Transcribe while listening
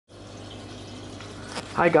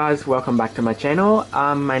Hi guys, welcome back to my channel.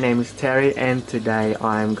 My name is Terry and today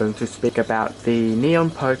I'm going to speak about the neon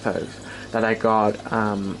pothos that I got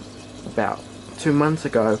about 2 months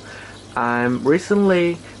ago.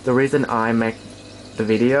 Recently, the reason I make the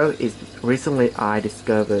video is recently I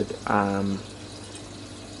discovered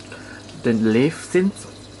the leaf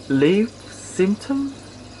symptom.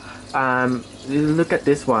 Look at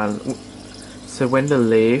this one. So when the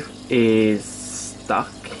leaf is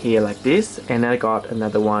stuck here like this, and I got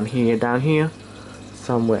another one here down here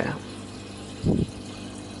somewhere.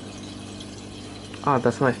 Oh,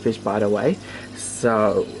 that's my fish, by the way.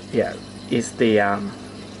 So yeah, it's the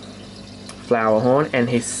flower horn, and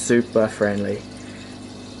he's super friendly.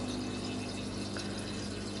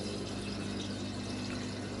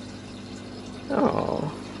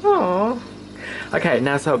 Oh. Okay,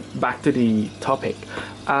 now so back to the topic.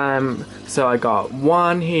 So I got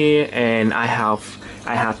one here, and I have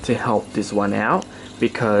to help this one out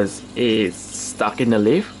because it's stuck in the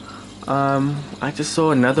leaf. I just saw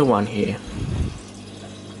another one here.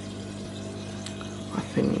 I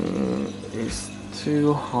think it's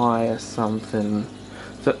too high or something.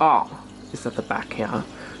 So it's at the back here.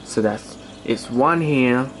 So it's one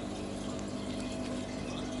here.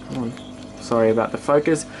 Sorry about the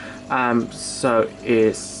focus. So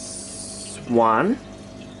it's one.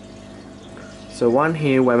 So one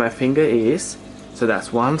here where my finger is. So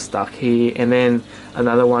that's one stuck here, and then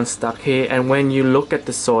another one stuck here. And when you look at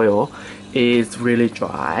the soil, it's really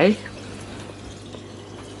dry.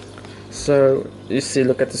 So you see,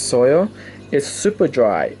 look at the soil, it's super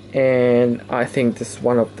dry, and I think this is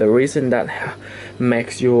one of the reasons that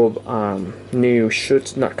makes your new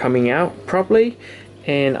shoots not coming out properly.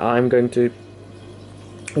 And I'm going to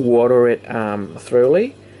water it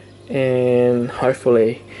thoroughly, and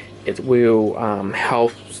hopefully it will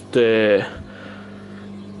help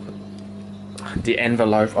the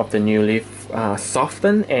envelope of the new leaf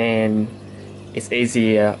soften, and it's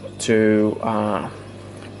easier to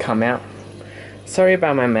come out. Sorry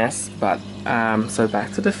about my mess, but so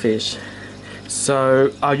back to the fish.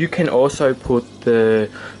 So you can also put the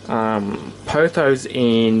pothos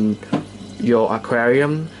in your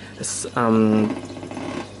aquarium, so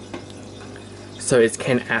it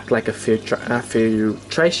can act like a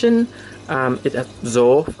filtration. It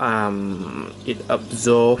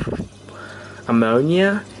absorbs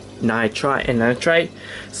ammonia, nitrite, and nitrate.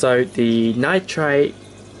 So the nitrate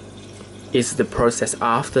is the process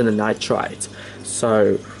after the nitrite.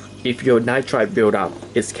 So if your nitrite build up,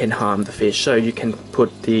 it can harm the fish. So you can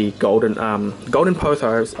put the golden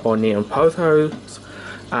pothos or neon pothos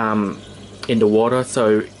in the water,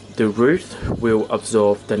 so the root will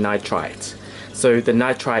absorb the nitrite. So the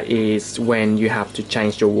nitrite is when you have to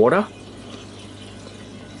change your water.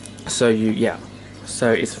 So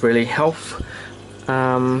so it's really helps.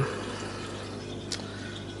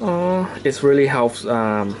 It's really helps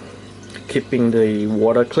keeping the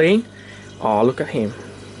water clean. Oh, look at him.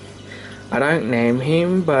 I don't name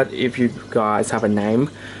him, but if you guys have a name,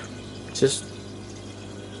 just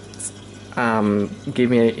give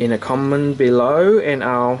me in a comment below, and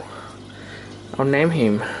I'll name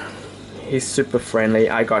him. He's super friendly.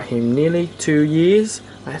 I got him nearly 2 years,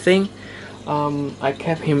 I think. I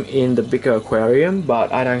kept him in the bigger aquarium,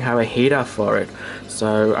 but I don't have a heater for it,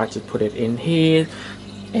 so I just put it in here.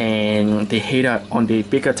 And the heater on the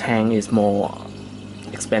bigger tank is more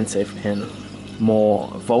expensive and more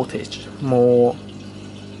voltage, more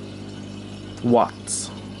watts,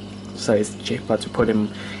 so it's cheaper to put him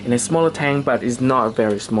in a smaller tank, but it's not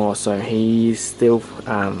very small, so he's still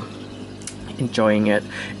enjoying it.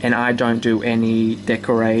 And I don't do any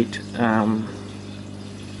decorate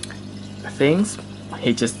things.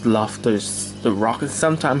 He just loves the rocks.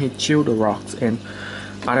 Sometimes he chew the rocks, and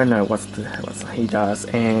I don't know what he does.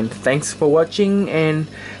 And thanks for watching. And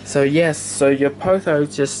so yes, so your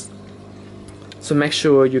pothos, just so make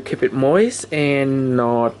sure you keep it moist and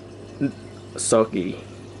not soggy,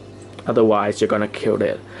 otherwise you're gonna kill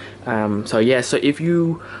it. So yeah, so if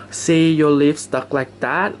you see your leaf stuck like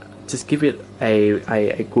that, just give it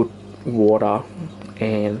a good water.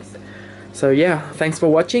 And so yeah, thanks for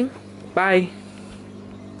watching. Bye.